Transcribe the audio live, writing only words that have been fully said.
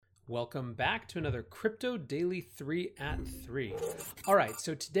Welcome back to another Crypto Daily 3 at 3. All right,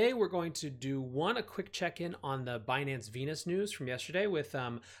 so today we're going to do a quick check-in on the Binance Venus news from yesterday with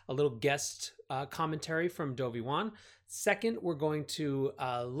a little guest commentary from Dovey. Second, we're going to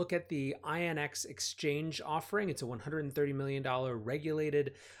look at the INX exchange offering. It's a $130 million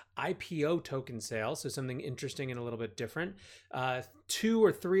regulated IPO token sale, so something interesting and a little bit different. 2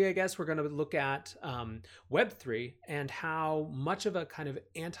 or 3, I guess, we're going to look at Web3 and how much of a kind of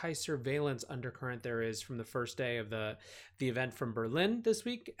anti-surveillance undercurrent there is from the first day of the event from Berlin this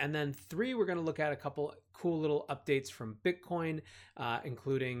week. And then 3, we're going to look at a couple cool little updates from Bitcoin,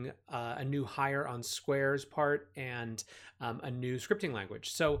 including a new hire on Square's part and a new scripting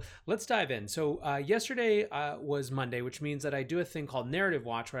language. So let's dive in. So yesterday was Monday, which means that I do a thing called Narrative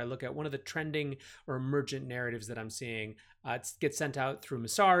Watch, where I look at one of the trending or emergent narratives that I'm seeing. It gets sent out through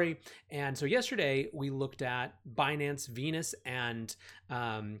Masari. And so yesterday we looked at Binance, Venus, and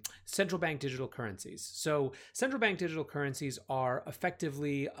central bank digital currencies. So central bank digital currencies are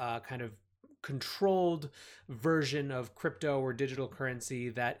effectively kind of controlled version of crypto or digital currency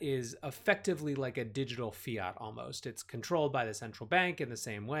that is effectively like a digital fiat almost. It's controlled by the central bank in the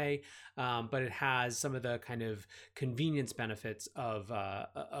same way, but it has some of the kind of convenience benefits of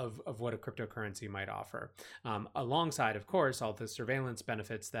what a cryptocurrency might offer, alongside, of course, all the surveillance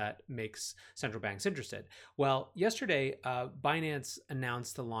benefits that makes central banks interested. Well, yesterday, Binance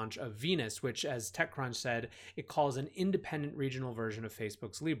announced the launch of Venus, which, as TechCrunch said, it calls an independent regional version of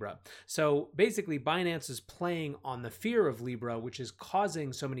Facebook's Libra. So basically, Binance is playing on the fear of Libra, which is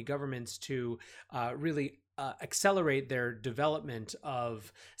causing so many governments to really accelerate their development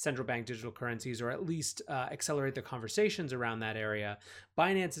of central bank digital currencies, or at least accelerate the conversations around that area.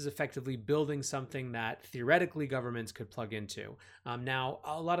 Binance is effectively building something that theoretically governments could plug into. Now,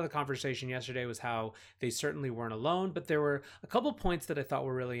 a lot of the conversation yesterday was how they certainly weren't alone, but there were a couple points that I thought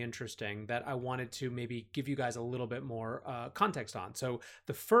were really interesting that I wanted to maybe give you guys a little bit more context on. So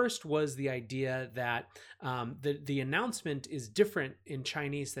the first was the idea that the announcement is different in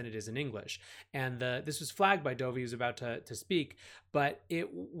Chinese than it is in English. And this was flagged by Dovey, who's about to speak, but it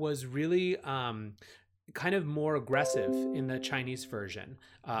was really kind of more aggressive in the Chinese version.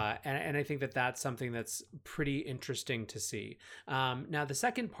 And I think that that's something that's pretty interesting to see. Now, the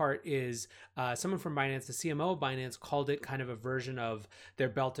second part is someone from Binance, the CMO of Binance, called it kind of a version of their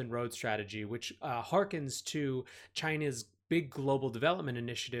Belt and Road strategy, which harkens to China's big global development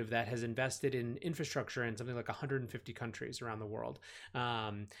initiative that has invested in infrastructure in something like 150 countries around the world,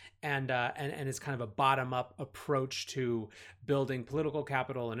 and it's kind of a bottom-up approach to building political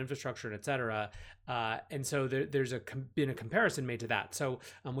capital and infrastructure, and et cetera. And so there's been a comparison made to that. So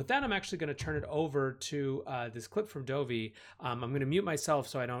with that, I'm actually going to turn it over to this clip from Dovey. I'm going to mute myself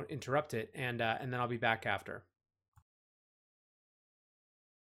so I don't interrupt it, and then I'll be back after.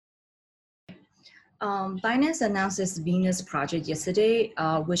 Binance announced its Venus project yesterday,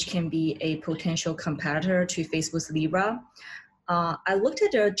 which can be a potential competitor to Facebook's Libra. I looked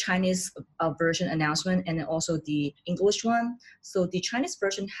at the Chinese version announcement and also the English one. So the Chinese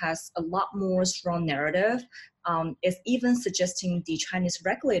version has a lot more strong narrative. It's even suggesting the Chinese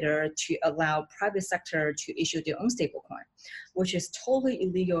regulator to allow private sector to issue their own stablecoin, which is totally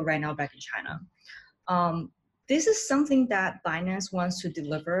illegal right now back in China. This is something that Binance wants to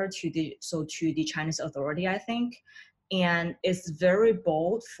deliver to the Chinese authority, I think, and it's very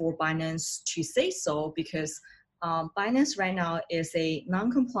bold for Binance to say so because Binance right now is a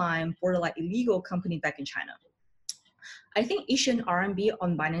non-compliant, borderline illegal company back in China. I think issuing RMB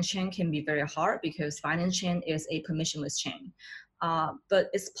on Binance Chain can be very hard because Binance Chain is a permissionless chain, but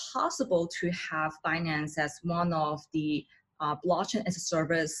it's possible to have Binance as one of the blockchain as a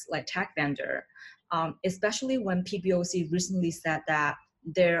service like tech vendor. Especially when PBOC recently said that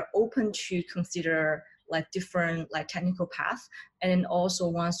they're open to consider like different like technical paths, and then also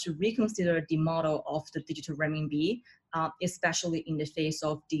wants to reconsider the model of the digital renminbi, especially in the face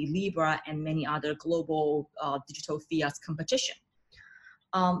of the Libra and many other global digital fiat competition.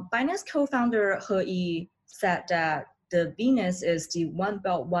 Binance co-founder He Yi said that the Venus is the One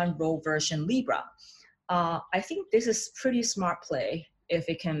Belt, One Road version Libra. I think this is pretty smart play if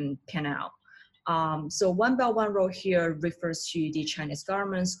it can pan out. So One Belt, One Road here refers to the Chinese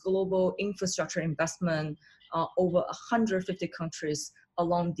government's global infrastructure investment over 150 countries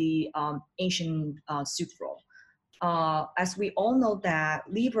along the Asian Silk Road. As we all know that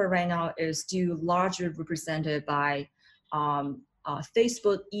Libra right now is still largely represented by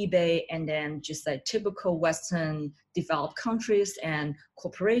Facebook, eBay, and then just like typical Western developed countries and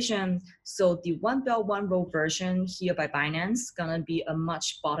corporations. So the One Belt, One Road version here by Binance gonna be a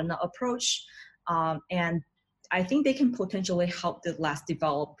much bottom-up approach. And I think they can potentially help the less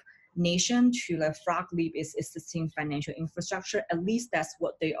developed nation to like frog leap its existing financial infrastructure. At least that's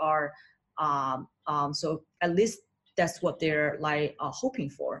what they are. So at least that's what they're like hoping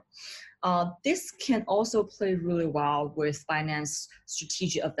for. This can also play really well with Binance's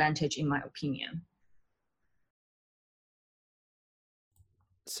strategic advantage, in my opinion.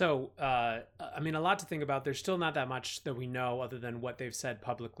 So, I mean, a lot to think about. There's still not that much that we know other than what they've said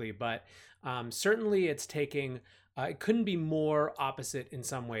publicly, but certainly it's taking, it couldn't be more opposite in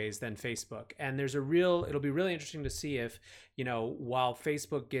some ways than Facebook. And it'll be really interesting to see if, while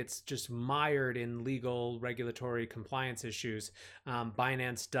Facebook gets just mired in legal, regulatory compliance issues,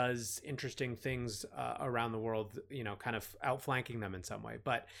 Binance does interesting things around the world, kind of outflanking them in some way.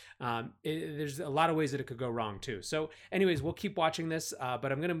 But there's a lot of ways that it could go wrong too. So anyways, we'll keep watching this,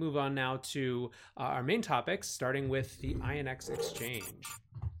 but I'm going to move on now to our main topics, starting with the INX exchange.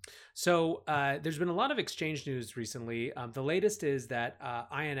 So there's been a lot of exchange news recently. The latest is that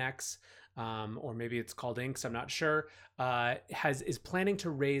INX, or maybe it's called INX, I'm not sure, is planning to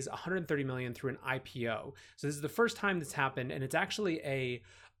raise 130 million through an IPO. So this is the first time this happened, and it's actually a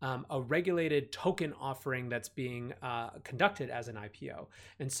regulated token offering that's being conducted as an IPO.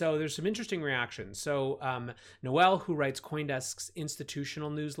 And so there's some interesting reactions. So Noel, who writes CoinDesk's institutional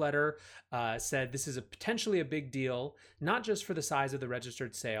newsletter, said this is potentially a big deal, not just for the size of the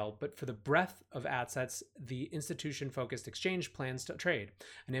registered sale, but for the breadth of assets the institution-focused exchange plans to trade.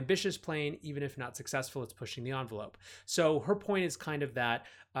 An ambitious plan, even if not successful, it's pushing the envelope. So her point is kind of that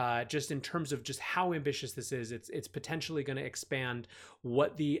just in terms of just how ambitious this is, it's potentially going to expand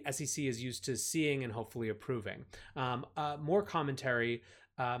what the SEC is used to seeing and hopefully approving. More commentary.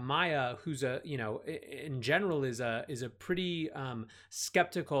 Maya, who's in general is a pretty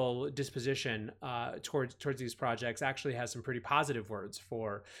skeptical disposition towards these projects, actually has some pretty positive words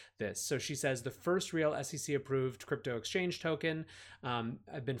for this. So she says the first real SEC approved crypto exchange token.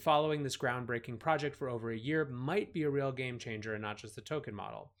 I've been following this groundbreaking project for over a year. Might be a real game changer and not just the token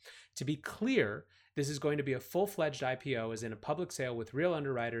model. To be clear, this is going to be a full-fledged IPO, as in a public sale with real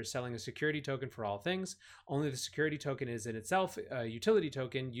underwriters selling a security token for all things. Only the security token is in itself a utility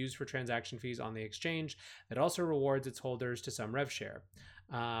token used for transaction fees on the exchange that also rewards its holders to some rev share.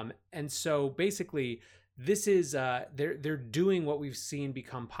 And so basically, this is they're doing what we've seen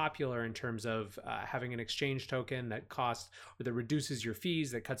become popular in terms of having an exchange token that costs or that reduces your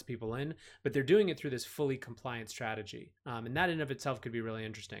fees, that cuts people in, but they're doing it through this fully compliant strategy, and that in of itself could be really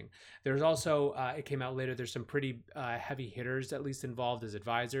interesting. There's also it came out later, there's some pretty heavy hitters at least involved as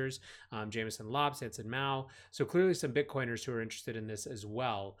advisors, Jameson Lopp, Sanson Mao, so clearly some Bitcoiners who are interested in this as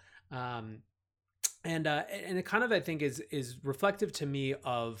well. And it kind of, I think, is reflective to me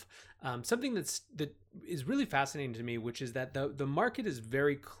of something that is really fascinating to me, which is that the market is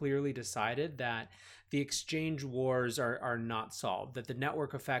very clearly decided that the exchange wars are not solved, that the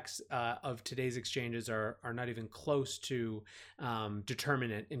network effects of today's exchanges are not even close to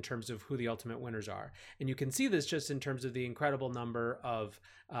determinant in terms of who the ultimate winners are. And you can see this just in terms of the incredible number of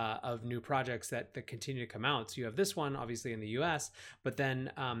new projects that continue to come out. So you have this one, obviously, in the US, but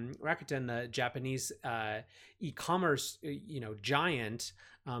then Rakuten, the Japanese e-commerce giant,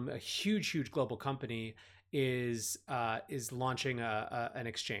 a huge global company, is launching an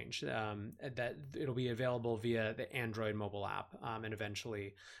exchange that it'll be available via the Android mobile app and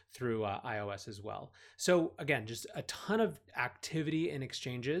eventually through iOS as well. So again, just a ton of activity in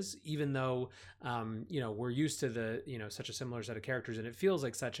exchanges, even though we're used to such a similar set of characters, and it feels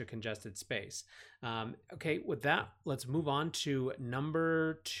like such a congested space. Okay, with that, let's move on to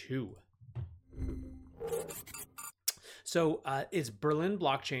number 2. So it's Berlin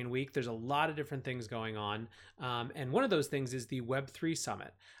Blockchain Week. There's a lot of different things going on. And one of those things is the Web3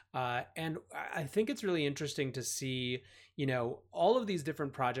 Summit. And I think it's really interesting to see, all of these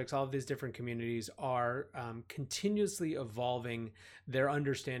different projects, all of these different communities are continuously evolving their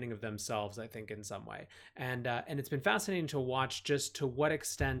understanding of themselves, I think, in some way. And it's been fascinating to watch just to what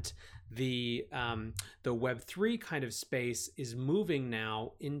extent the Web3 kind of space is moving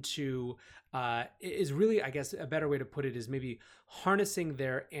now into is really, I guess, a better way to put it is maybe harnessing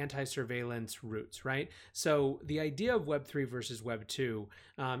their anti-surveillance roots, right? So the idea of Web3 versus Web2, to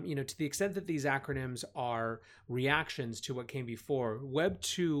the extent that these acronyms are reactions to what came before,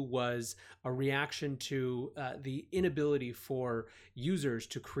 Web2 was a reaction to the inability for users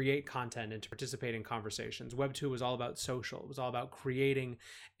to create content and to participate in conversations. Web2 was all about social. It was all about creating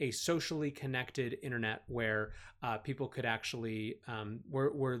a socially connected internet where people could actually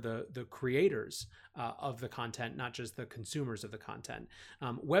were the creators of the content, not just the consumers of the content.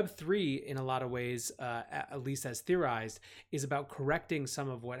 Web3, in a lot of ways, at least as theorized, is about correcting some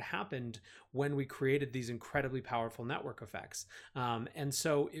of what happened when we created these incredibly powerful network effects. And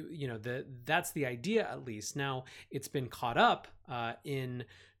so, that's the idea, at least. Now, it's been caught up in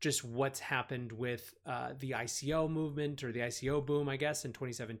just what's happened with the ICO movement, or the ICO boom, I guess, in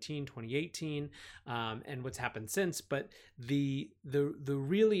 2017, 2018, and what's happened since. But the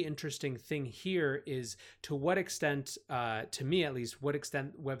really interesting thing here is to what extent, to me at least, what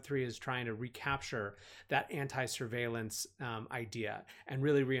extent Web3 is trying to recapture that anti-surveillance idea and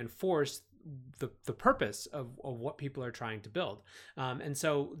really reinforce the purpose of what people are trying to build. And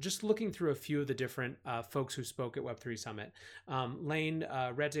so just looking through a few of the different folks who spoke at Web3 Summit, Lane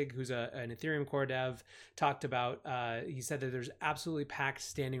Rettig, who's an Ethereum core dev, talked about, he said that there's absolutely packed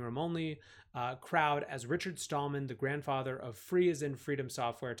standing room only crowd, as Richard Stallman, the grandfather of free as in freedom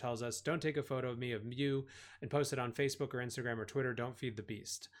software, tells us, don't take a photo of me, of you, and post it on Facebook or Instagram or Twitter. Don't feed the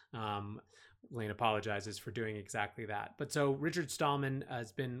beast. Lane apologizes for doing exactly that. But so Richard Stallman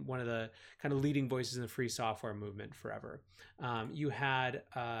has been one of the kind of leading voices in the free software movement forever. You had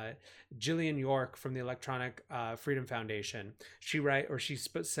Jillian York from the Electronic Freedom Foundation. She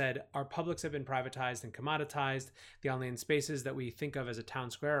said, our publics have been privatized and commoditized. The online spaces that we think of as a town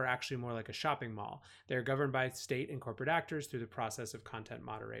square are actually more like a shopping mall. They're governed by state and corporate actors through the process of content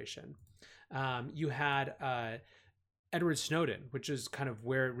moderation. You had Edward Snowden, which is kind of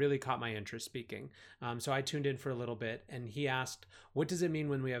where it really caught my interest, speaking. So I tuned in for a little bit, and he asked, what does it mean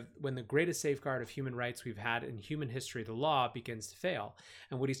when the greatest safeguard of human rights we've had in human history, the law, begins to fail?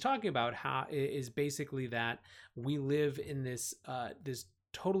 And what he's talking about is basically that we live in this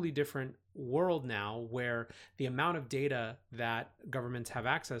totally different world now, where the amount of data that governments have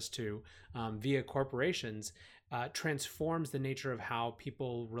access to via corporations transforms the nature of how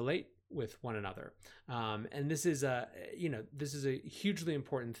people relate with one another. And this is a hugely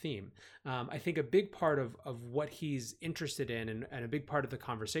important theme. I think a big part of what he's interested in, and a big part of the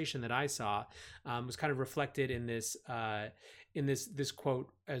conversation that I saw was kind of reflected in this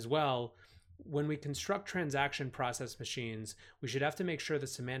quote as well. When we construct transaction process machines, we should have to make sure the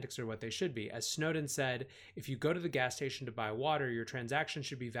semantics are what they should be. As Snowden said, if you go to the gas station to buy water, your transaction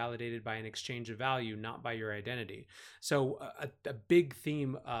should be validated by an exchange of value, not by your identity. So a big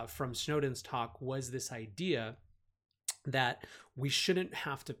theme from Snowden's talk was this idea that we shouldn't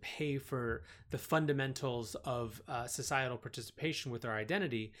have to pay for the fundamentals of societal participation with our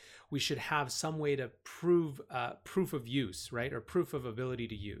identity. We should have some way to prove proof of use, right, or proof of ability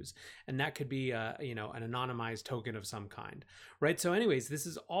to use, and that could be an anonymized token of some kind, right? So, anyways, this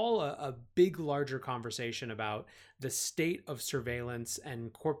is all a big, larger conversation about the state of surveillance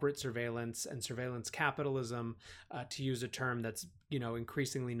and corporate surveillance and surveillance capitalism, to use a term that's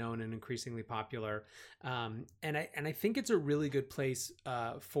increasingly known and increasingly popular, and I think it's a really good place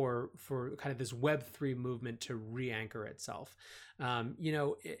for kind of this Web3 movement to re-anchor itself.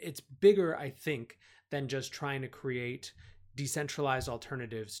 It's bigger, I think, than just trying to create decentralized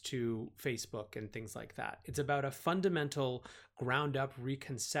alternatives to Facebook and things like that. It's about a fundamental ground up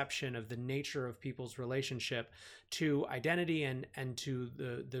reconception of the nature of people's relationship to identity and to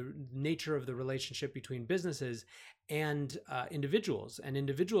the nature of the relationship between businesses and individuals, and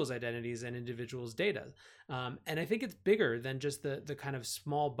individuals' identities and individuals' data. And I think it's bigger than just the kind of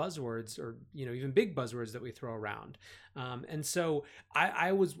small buzzwords, or even big buzzwords that we throw around. And so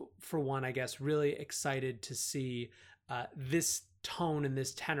I was, for one, I guess, really excited to see this tone and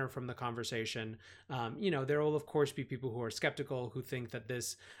this tenor from the conversation. There will of course be people who are skeptical, who think that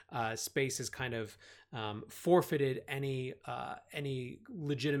this space has kind of forfeited any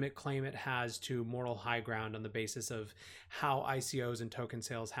legitimate claim it has to moral high ground on the basis of how ICOs and token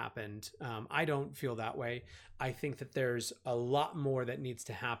sales happened. I don't feel that way. I think that there's a lot more that needs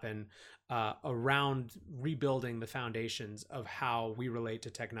to happen around rebuilding the foundations of how we relate to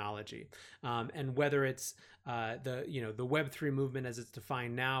technology, and whether it's the Web3 movement as it's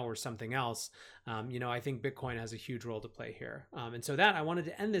defined now or something else. I think Bitcoin has a huge role to play here. And so that I wanted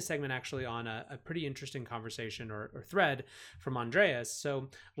to end this segment actually on a pretty interesting conversation or thread from Andreas. So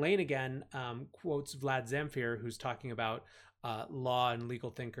Lane again quotes Vlad Zamfir, who's talking about law and legal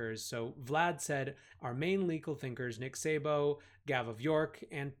thinkers. So Vlad said, our main legal thinkers, Nick Szabo, Gav of York,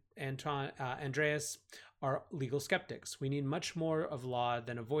 and Andreas, are legal skeptics. We need much more of law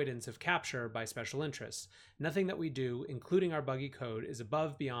than avoidance of capture by special interests. Nothing that we do, including our buggy code, is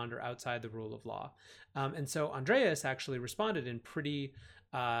above, beyond, or outside the rule of law. And so Andreas actually responded in pretty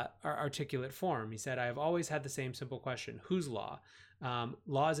articulate form. He said, I have always had the same simple question: whose law?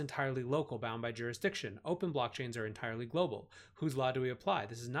 Law is entirely local, bound by jurisdiction. Open blockchains are entirely global. Whose law do we apply?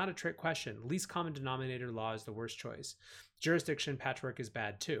 This is not a trick question. Least common denominator law is the worst choice. Jurisdiction patchwork is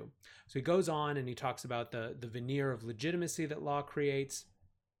bad too. So he goes on and he talks about the veneer of legitimacy that law creates.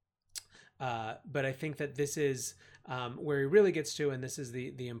 But I think that this is where he really gets to, and this is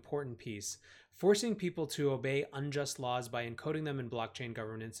the important piece. Forcing people to obey unjust laws by encoding them in blockchain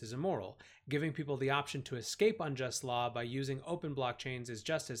governance is immoral. Giving people the option to escape unjust law by using open blockchains is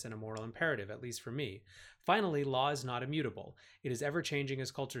justice and a moral imperative, at least for me. Finally, law is not immutable. It is ever changing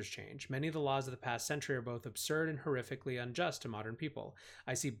as cultures change. Many of the laws of the past century are both absurd and horrifically unjust to modern people.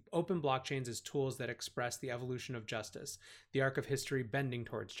 I see open blockchains as tools that express the evolution of justice, the arc of history bending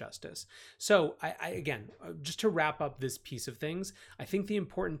towards justice. So, again, just to wrap up this piece of things, I think the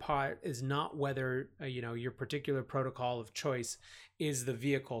important part is not whether your particular protocol of choice is the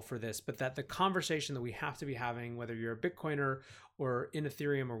vehicle for this, but that the conversation that we have to be having, whether you're a Bitcoiner or in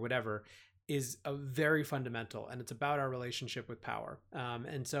Ethereum or whatever, is a very fundamental, and it's about our relationship with power.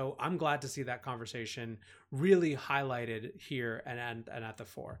 And so I'm glad to see that conversation really highlighted here and at the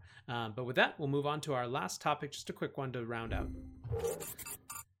fore. But with that, we'll move on to our last topic, just a quick one to round out.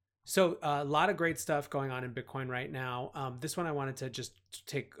 So a lot of great stuff going on in Bitcoin right now. This one I wanted to just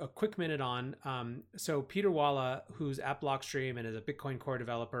take a quick minute on. So Peter Walla, who's at Blockstream and is a Bitcoin core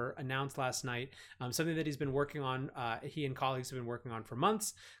developer, announced last night something that he's been working on, he and colleagues have been working on for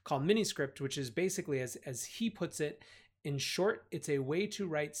months, called Miniscript, which is basically, as he puts it, in short, it's a way to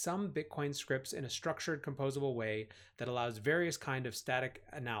write some Bitcoin scripts in a structured, composable way that allows various kinds of static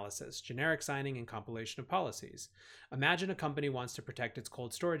analysis, generic signing, and compilation of policies. Imagine a company wants to protect its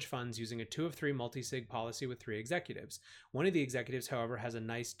cold storage funds using a 2 of 3 multi-sig policy with 3 executives. One of the executives, however, has a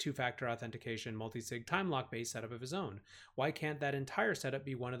nice 2-factor authentication multi-sig time lock-based setup of his own. Why can't that entire setup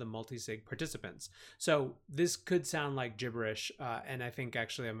be one of the multi-sig participants? So this could sound like gibberish, and I think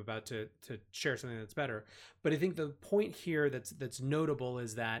actually I'm about to share something that's better. But I think the point here that's notable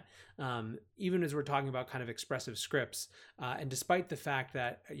is that even as we're talking about kind of expressive scripts, and despite the fact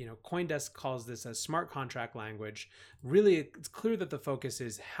that CoinDesk calls this a smart contract language, really it's clear that the focus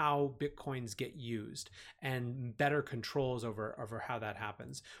is how Bitcoins get used and better controls over how that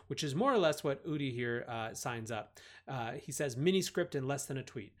happens, which is more or less what Udi here signs up. He says Miniscript in less than a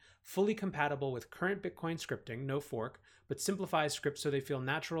tweet, fully compatible with current Bitcoin scripting, no fork, but simplifies scripts so they feel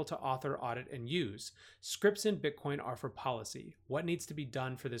natural to author, audit, and use. Scripts in Bitcoin are for policy. What needs to be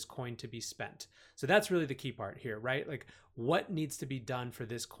done for this coin to be spent? So that's really the key part here, right? Like, what needs to be done for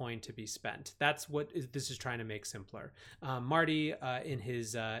this coin to be spent? That's what this is trying to make simpler. Marty, in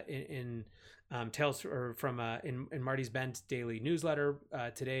his Tales from in Marty's Bent daily newsletter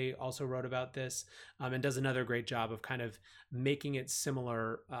today, also wrote about this and does another great job of kind of making it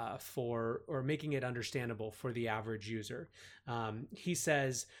similar making it understandable for the average user. He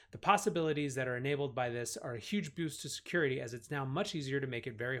says the possibilities that are enabled by this are a huge boost to security, as it's now much easier to make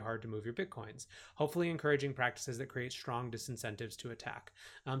it very hard to move your Bitcoins, hopefully encouraging practices that create strong disincentives to attack.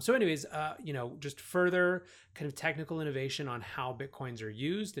 So anyways, just further kind of technical innovation on how Bitcoins are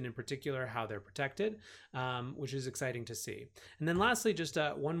used, and in particular how they're protected, which is exciting to see. And then lastly, just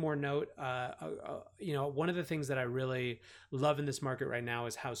one more note, one of the things that I really love in this market right now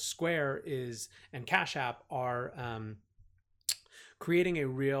is how Square and Cash App are creating a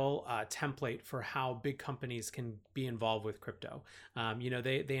real template for how big companies can be involved with crypto.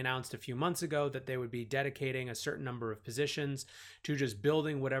 They announced a few months ago that they would be dedicating a certain number of positions to just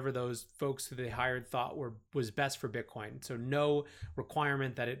building whatever those folks who they hired thought was best for Bitcoin. So no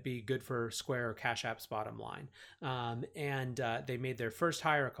requirement that it be good for Square or Cash App's bottom line. And they made their first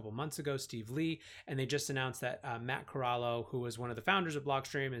hire a couple months ago, Steve Lee, and they just announced that Matt Corallo, who was one of the founders of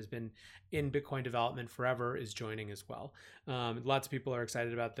Blockstream, has been in Bitcoin development forever, is joining as well. Lots of people are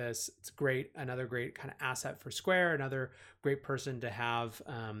excited about this. It's great. Another great kind of asset for Square, another great person to have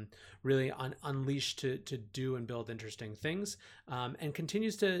really unleashed to do and build interesting things, and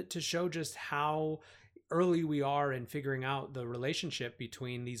continues to show just how early we are in figuring out the relationship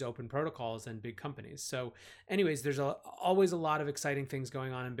between these open protocols and big companies. So anyways, there's always a lot of exciting things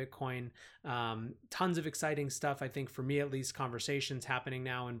going on in Bitcoin. Tons of exciting stuff, I think, for me at least, conversations happening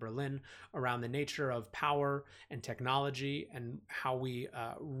now in Berlin around the nature of power and technology and how we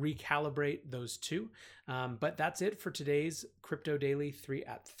recalibrate those two. But that's it for today's Crypto Daily 3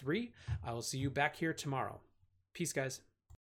 at 3. I will see you back here tomorrow. Peace, guys.